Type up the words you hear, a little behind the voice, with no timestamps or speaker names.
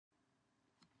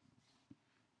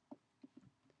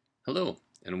Hello,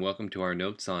 and welcome to our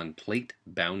notes on plate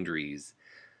boundaries.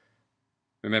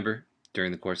 Remember,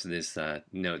 during the course of these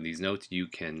notes, you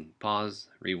can pause,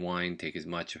 rewind, take as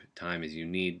much time as you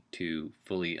need to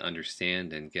fully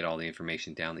understand and get all the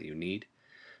information down that you need.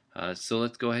 So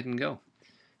let's go ahead and go.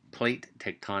 Plate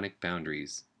tectonic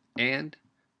boundaries and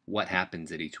what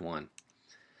happens at each one.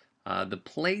 The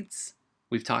plates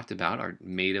we've talked about are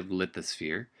made of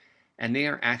lithosphere, and they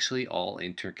are actually all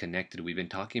interconnected. We've been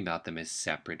talking about them as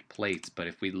separate plates, but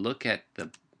if we look at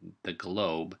the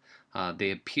globe, they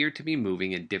appear to be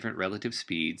moving at different relative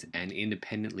speeds and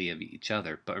independently of each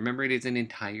other. But remember, it is an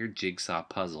entire jigsaw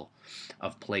puzzle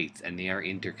of plates, and they are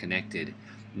interconnected.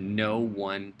 No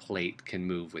one plate can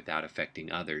move without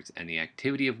affecting others, and the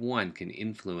activity of one can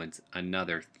influence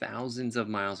another thousands of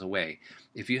miles away.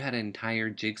 If you had an entire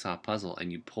jigsaw puzzle and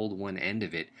you pulled one end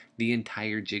of it, the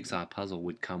entire jigsaw puzzle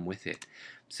would come with it.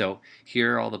 So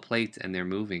here are all the plates and they're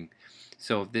moving.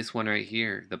 So if this one right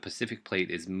here, the Pacific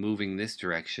plate, is moving this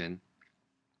direction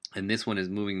and this one is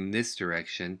moving this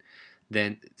direction,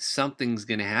 then something's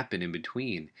going to happen in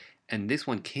between. And this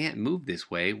one can't move this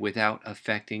way without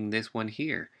affecting this one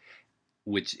here,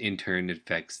 which in turn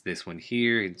affects this one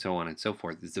here, and so on and so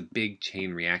forth. It's a big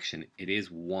chain reaction. It is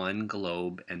one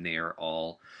globe, and they are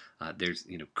all there's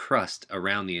crust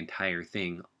around the entire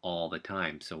thing all the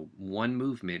time. So one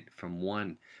movement from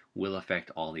one will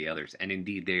affect all the others, and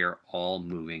indeed they are all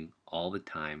moving all the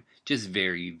time, just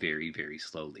very, very, very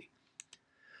slowly.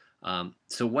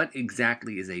 So what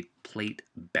exactly is a plate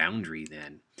boundary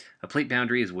then? A plate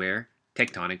boundary is where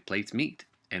tectonic plates meet.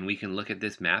 And we can look at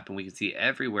this map and we can see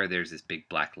everywhere there's this big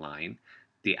black line,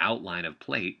 the outline of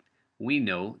plate, we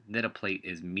know that a plate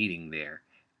is meeting there.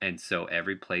 And so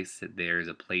every place that there's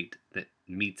a plate that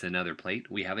meets another plate,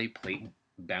 we have a plate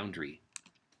boundary.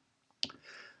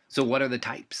 So what are the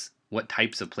types? What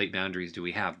types of plate boundaries do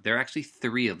we have? There are actually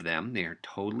three of them. They are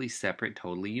totally separate,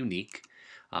 totally unique.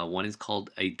 One is called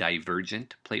a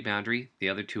divergent plate boundary. The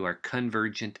other two are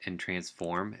convergent and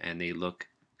transform, and they look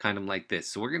kind of like this.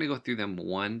 So we're going to go through them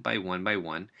one by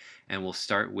one, and we'll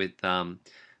start with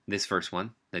this first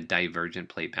one, the divergent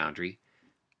plate boundary.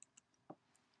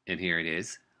 And here it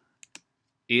is.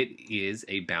 It is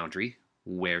a boundary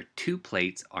where two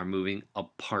plates are moving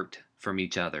apart from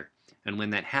each other. And when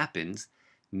that happens,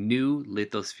 new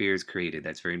lithosphere is created.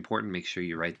 That's very important. Make sure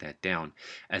you write that down.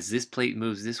 As this plate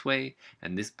moves this way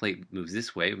and this plate moves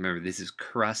this way, remember this is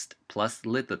crust plus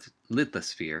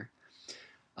lithosphere,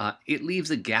 it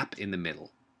leaves a gap in the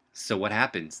middle. So what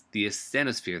happens? The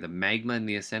oceanosphere, the magma in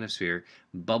the oceanosphere,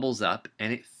 bubbles up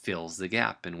and it fills the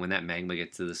gap. And when that magma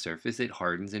gets to the surface, it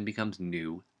hardens and becomes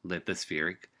new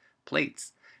lithospheric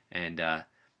plates. And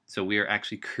so we are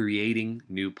actually creating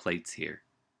new plates here.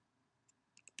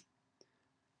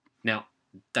 Now,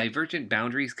 divergent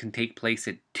boundaries can take place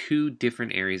at two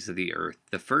different areas of the Earth.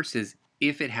 The first is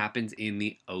if it happens in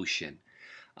the ocean.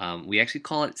 We actually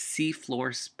call it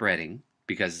seafloor spreading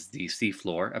because the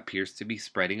seafloor appears to be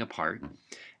spreading apart,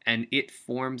 and it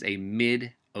forms a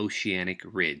mid-oceanic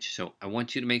ridge. So I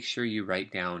want you to make sure you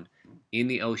write down in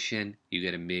the ocean, you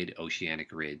get a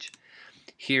mid-oceanic ridge.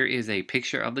 Here is a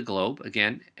picture of the globe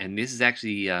again, and this is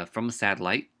actually from a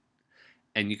satellite.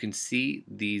 And you can see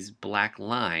these black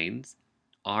lines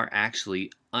are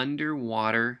actually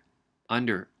underwater,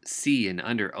 under sea and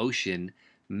under ocean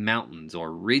mountains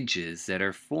or ridges that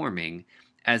are forming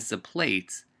as the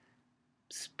plates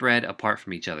spread apart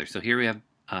from each other. So here we have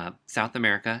South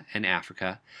America and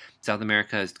Africa. South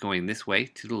America is going this way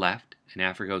to the left, and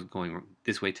Africa is going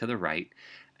this way to the right.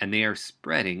 And they are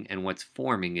spreading, and what's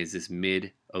forming is this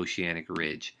mid-oceanic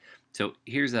ridge. So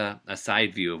here's a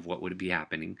side view of what would be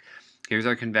happening. Here's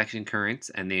our convection currents,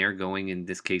 and they are going, in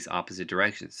this case, opposite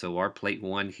directions. So our plate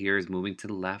 1 here is moving to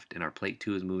the left, and our plate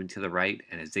 2 is moving to the right.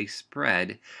 And as they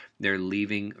spread, they're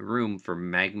leaving room for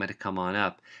magma to come on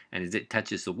up. And as it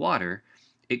touches the water,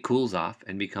 it cools off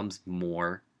and becomes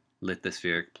more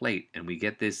lithospheric plate. And we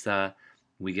get this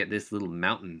little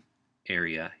mountain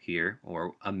area here,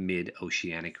 or a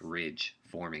mid-oceanic ridge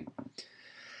forming.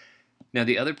 Now,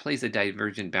 the other place a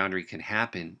divergent boundary can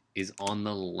happen is on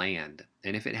the land.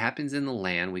 And if it happens in the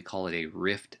land, we call it a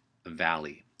rift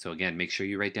valley. So again, make sure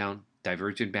you write down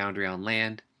divergent boundary on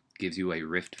land gives you a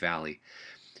rift valley.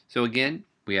 So again,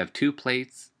 we have two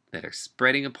plates that are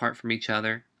spreading apart from each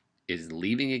other, is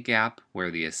leaving a gap where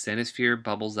the oceanosphere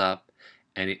bubbles up,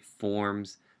 and it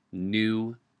forms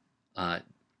new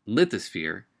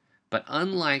lithosphere. But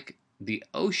unlike the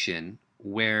ocean,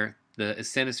 where the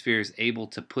oceanosphere is able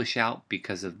to push out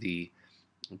because of the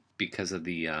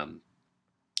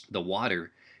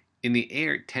water in the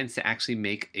air, it tends to actually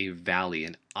make a valley,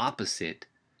 an opposite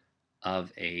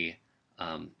of a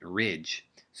ridge.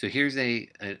 So here's a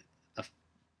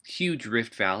huge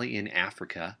rift valley in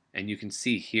Africa, and you can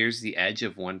see here's the edge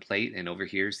of one plate, and over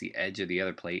here's the edge of the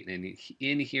other plate, and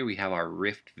in here we have our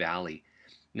rift valley.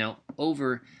 Now,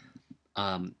 over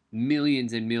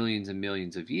millions and millions and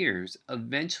millions of years,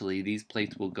 eventually these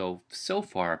plates will go so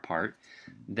far apart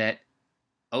that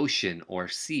ocean or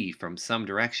sea from some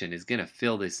direction is going to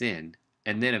fill this in,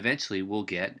 and then eventually we'll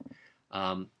get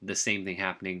the same thing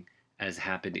happening as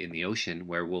happened in the ocean,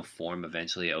 where we'll form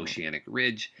eventually an oceanic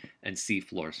ridge and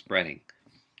seafloor spreading.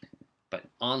 But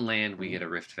on land, we get a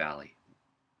rift valley.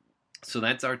 So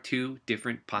that's our two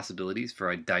different possibilities for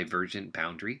a divergent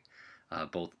boundary,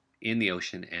 both in the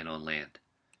ocean and on land.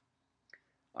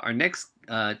 Our next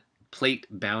plate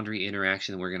boundary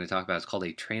interaction we're going to talk about is called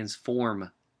a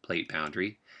transform plate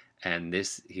boundary. And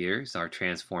this here is our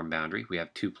transform boundary. We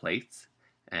have two plates,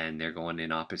 and they're going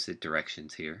in opposite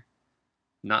directions here.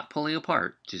 Not pulling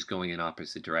apart, just going in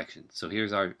opposite directions. So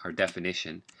here's our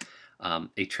definition.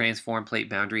 A transform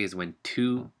plate boundary is when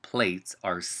two plates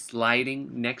are sliding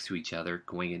next to each other,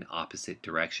 going in opposite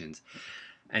directions.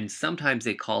 And sometimes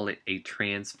they call it a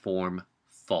transform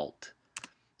fault.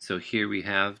 So here we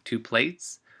have two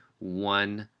plates.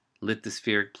 One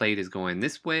lithospheric plate is going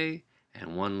this way,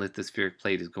 and one lithospheric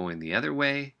plate is going the other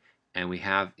way. And we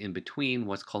have in between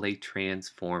what's called a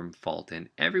transform fault. And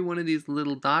every one of these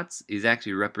little dots is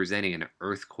actually representing an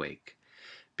earthquake.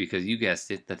 Because you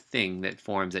guessed it, the thing that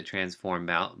forms at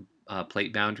transform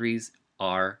plate boundaries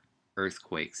are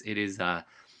earthquakes. It is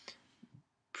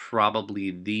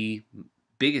probably the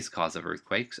biggest cause of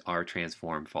earthquakes are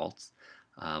transform faults.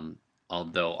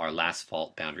 Although our last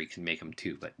fault boundary can make them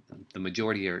too, but the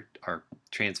majority are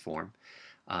transform.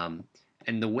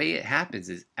 And the way it happens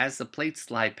is as the plates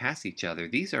slide past each other,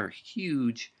 these are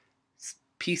huge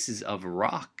pieces of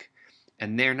rock,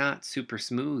 and they're not super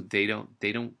smooth. They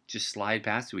don't just slide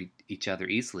past each other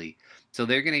easily. So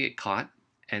they're going to get caught,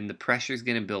 and the pressure is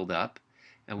going to build up.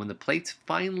 And when the plates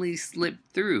finally slip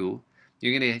through,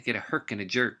 you're going to get a herk and a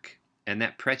jerk, and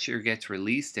that pressure gets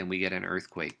released, and we get an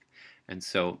earthquake. And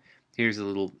so here's a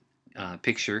little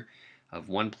picture of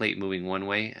one plate moving one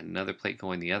way and another plate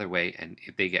going the other way, and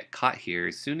if they get caught here,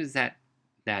 as soon as that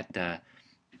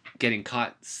getting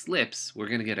caught slips, we're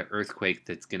going to get an earthquake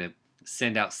that's going to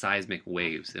send out seismic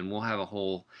waves, and we'll have a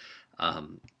whole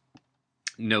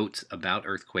note about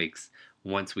earthquakes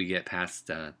once we get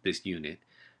past this unit,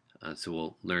 so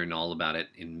we'll learn all about it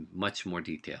in much more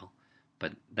detail,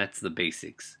 but that's the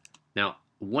basics. Now,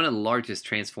 one of the largest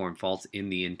transform faults in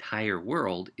the entire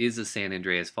world is the San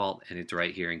Andreas fault, and it's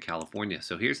right here in California.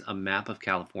 So here's a map of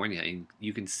California, and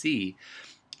you can see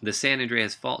the San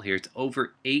Andreas fault here. It's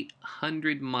over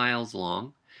 800 miles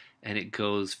long, and it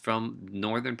goes from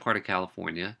northern part of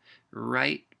California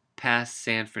right past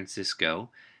San Francisco,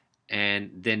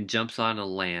 and then jumps onto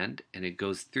land, and it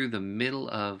goes through the middle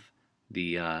of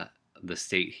the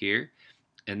state here,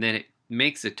 and then it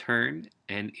makes a turn,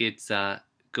 and it's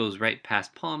goes right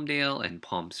past Palmdale and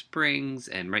Palm Springs,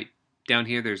 and right down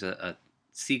here there's a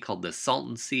sea called the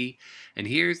Salton Sea, and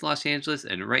here's Los Angeles,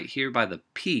 and right here by the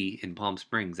P in Palm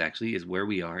Springs actually is where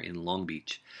we are in Long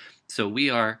Beach. So we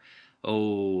are,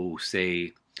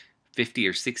 say 50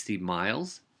 or 60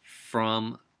 miles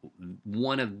from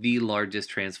one of the largest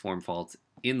transform faults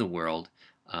in the world,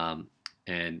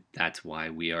 and that's why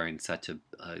we are in such a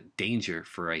danger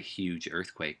for a huge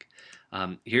earthquake.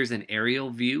 Here's an aerial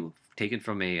view taken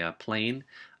from a plane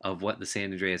of what the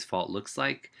San Andreas fault looks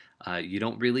like. You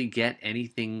don't really get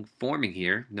anything forming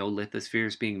here. No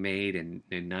lithospheres being made, and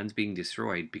none's being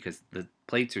destroyed because the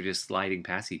plates are just sliding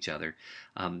past each other.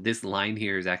 This line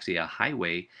here is actually a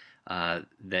highway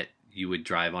that you would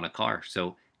drive on a car.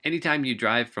 So anytime you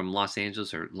drive from Los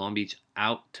Angeles or Long Beach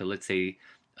out to, let's say,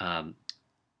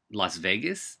 Las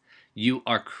Vegas, you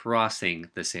are crossing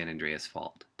the San Andreas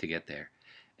fault to get there.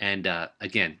 And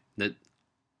again,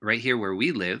 right here where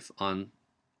we live on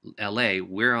LA,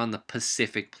 we're on the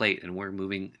Pacific plate, and we're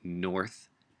moving north,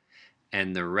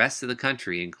 and the rest of the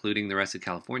country, including the rest of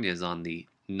California, is on the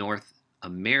North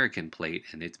American plate,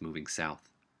 and it's moving south.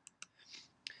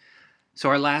 So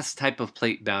our last type of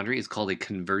plate boundary is called a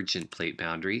convergent plate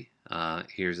boundary.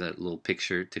 Here's a little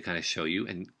picture to kind of show you.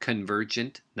 And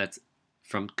convergent, that's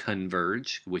from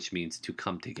converge, which means to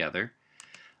come together.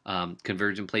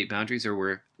 Convergent plate boundaries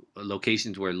are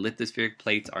locations where lithospheric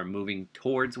plates are moving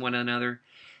towards one another,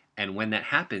 and when that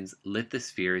happens,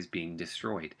 lithosphere is being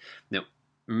destroyed. Now,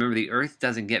 remember, the Earth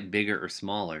doesn't get bigger or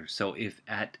smaller, so if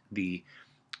at the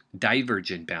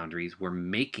divergent boundaries we're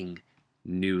making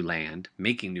new land,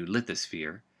 making new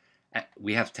lithosphere,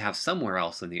 we have to have somewhere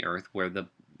else in the Earth where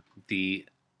the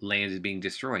land is being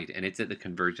destroyed, and it's at the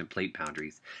convergent plate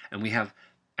boundaries. And we have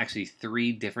actually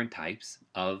 3 different types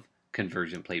of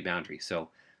convergent plate boundaries. So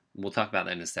we'll talk about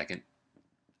that in a second.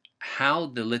 How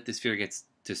the lithosphere gets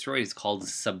destroyed is called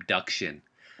subduction.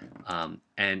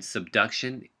 And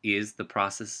subduction is the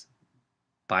process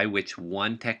by which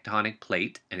one tectonic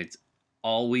plate, and it's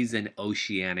always an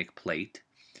oceanic plate,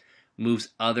 moves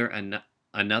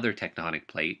another tectonic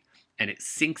plate, and it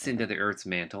sinks into the Earth's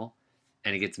mantle,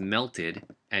 and it gets melted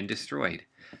and destroyed.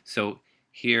 So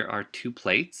here are 2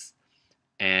 plates,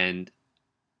 and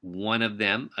one of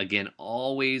them, again,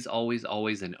 always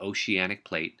an oceanic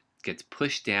plate, gets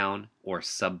pushed down or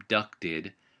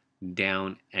subducted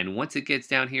down, and once it gets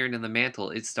down here into the mantle,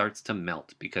 it starts to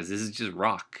melt because this is just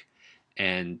rock,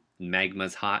 and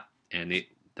magma's hot, and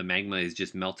the magma is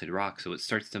just melted rock, so it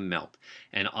starts to melt.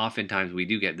 And oftentimes we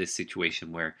do get this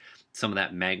situation where some of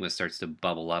that magma starts to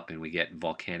bubble up and we get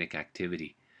volcanic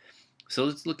activity. So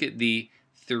let's look at the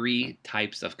 3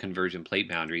 types of convergent plate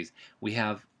boundaries. We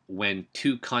have when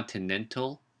 2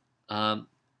 continental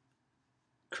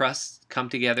crusts come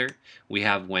together, we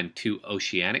have when 2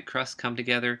 oceanic crusts come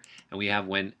together, and we have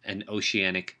when an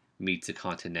oceanic meets a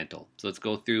continental. So let's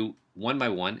go through one by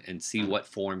one and see what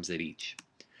forms at each.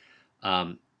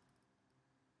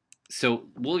 So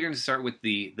we're going to start with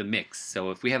the mix.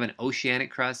 So if we have an oceanic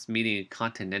crust meeting a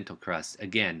continental crust,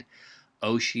 again,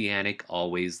 oceanic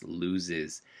always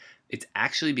loses. It's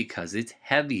actually because it's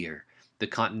heavier. The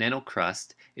continental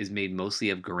crust is made mostly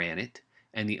of granite,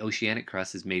 and the oceanic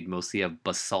crust is made mostly of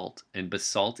basalt, and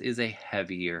basalt is a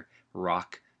heavier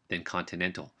rock than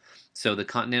continental. So the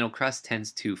continental crust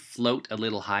tends to float a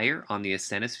little higher on the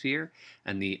oceanosphere,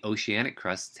 and the oceanic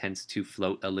crust tends to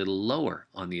float a little lower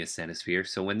on the oceanosphere.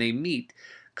 So when they meet,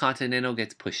 continental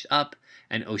gets pushed up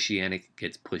and oceanic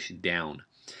gets pushed down.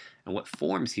 And what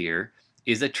forms here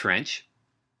is a trench.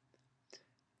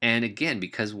 And again,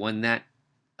 because when that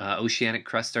oceanic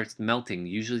crust starts melting,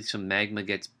 usually some magma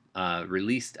gets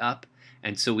released up,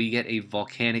 and so we get a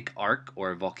volcanic arc,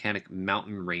 or a volcanic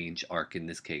mountain range arc in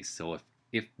this case. So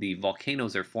if the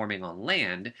volcanoes are forming on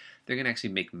land, they're going to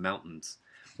actually make mountains,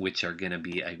 which are going to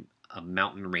be a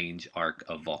mountain range arc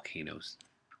of volcanoes.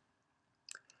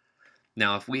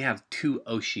 Now, if we have 2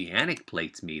 oceanic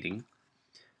plates meeting,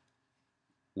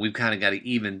 we've kind of got an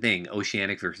even thing,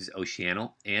 oceanic versus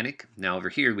oceanic. Now over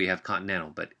here we have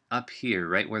continental, but up here,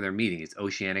 right where they're meeting, it's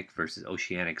oceanic versus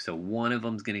oceanic. So one of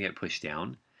them's going to get pushed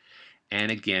down. And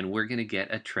again, we're going to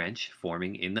get a trench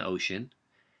forming in the ocean.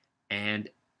 And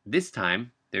this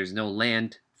time, there's no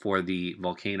land for the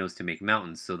volcanoes to make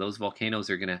mountains. So those volcanoes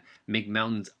are going to make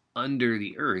mountains under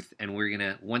the earth. And we're going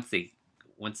to, once they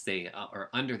are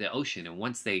under the ocean, and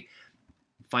once they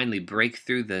finally break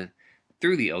through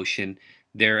the ocean,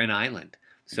 they're an island.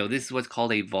 So this is what's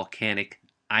called a volcanic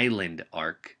island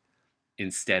arc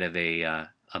instead of a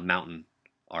mountain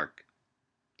arc.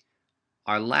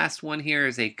 Our last one here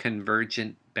is a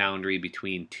convergent boundary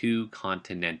between 2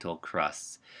 continental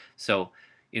crusts. So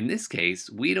in this case,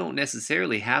 we don't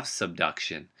necessarily have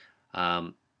subduction.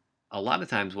 A lot of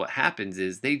times what happens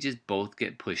is they just both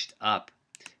get pushed up,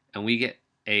 and we get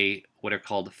what are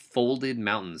called folded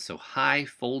mountains. So high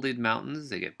folded mountains,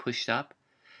 they get pushed up,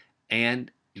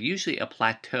 and usually a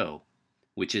plateau,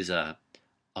 which is a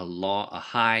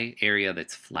high area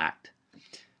that's flat.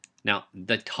 Now,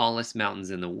 the tallest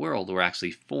mountains in the world were actually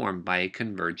formed by a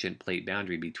convergent plate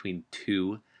boundary between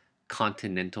 2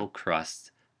 continental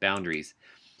crust boundaries.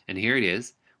 And here it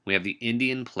is. We have the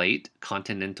Indian plate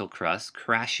continental crust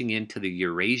crashing into the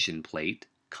Eurasian plate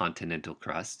continental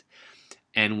crust.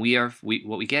 And what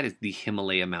we get is the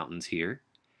Himalaya mountains here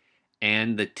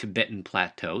and the Tibetan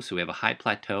plateau. So we have a high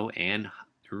plateau and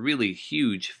really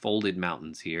huge folded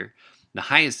mountains here. The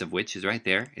highest of which is right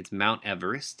there. It's Mount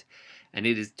Everest, and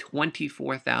it is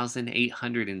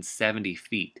 24,870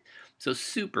 feet. So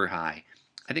super high.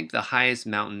 I think the highest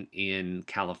mountain in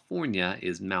California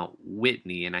is Mount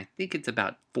Whitney, and I think it's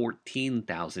about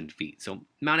 14,000 feet. So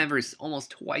Mount Everest is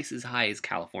almost twice as high as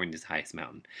California's highest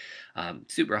mountain.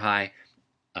 Super high.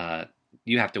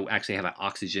 You have to actually have an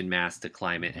oxygen mask to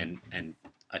climb it, and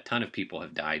a ton of people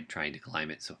have died trying to climb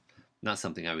it, so not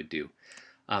something I would do.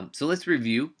 So let's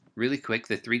review really quick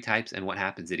the 3 types and what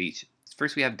happens at each.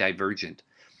 First, we have divergent.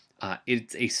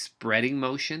 It's a spreading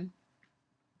motion,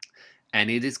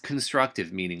 and it is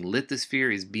constructive, meaning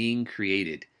lithosphere is being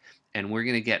created, and we're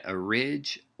going to get a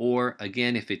ridge, or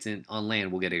again, if it's on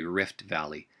land, we'll get a rift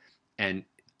valley. And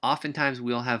oftentimes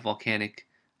we'll have volcanic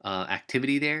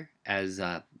activity there as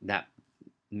that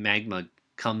magma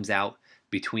comes out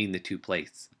between the 2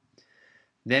 plates.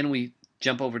 Then we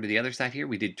jump over to the other side here.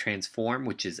 We did transform,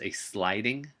 which is a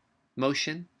sliding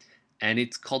motion, and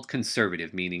it's called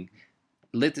conservative, meaning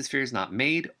lithosphere is not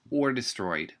made or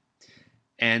destroyed.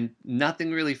 And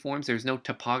nothing really forms. There's no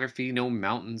topography, no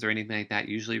mountains or anything like that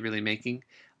usually really making.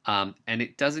 And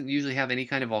it doesn't usually have any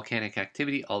kind of volcanic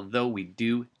activity, although we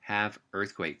do have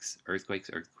earthquakes. Earthquakes.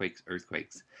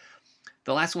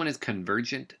 The last one is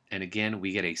convergent, and again,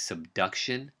 we get a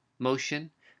subduction motion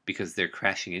because they're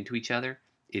crashing into each other.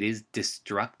 It is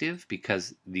destructive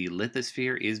because the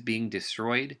lithosphere is being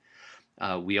destroyed.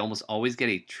 We almost always get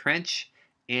a trench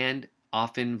and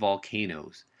often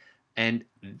volcanoes. And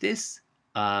this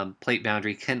plate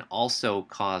boundary can also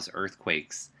cause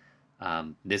earthquakes.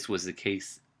 This was the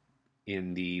case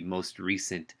in the most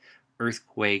recent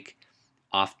earthquake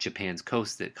off Japan's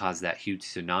coast that caused that huge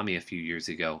tsunami a few years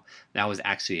ago. That was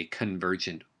actually a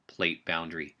convergent plate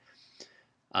boundary.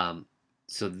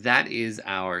 So that is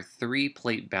our 3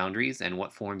 plate boundaries and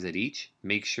what forms at each.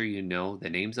 Make sure you know the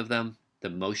names of them, the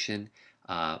motion,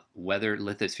 whether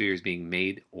lithosphere is being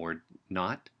made or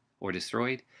not, or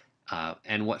destroyed,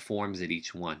 and what forms at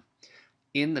each one.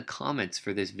 In the comments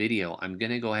for this video, I'm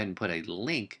going to go ahead and put a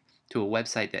link to a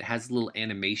website that has little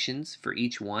animations for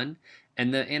each one,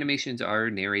 and the animations are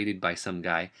narrated by some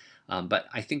guy, but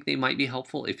I think they might be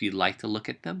helpful if you'd like to look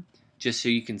at them, just so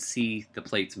you can see the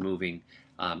plates moving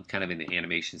kind of in the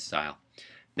animation style.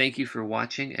 Thank you for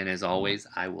watching, and as always,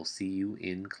 I will see you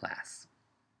in class.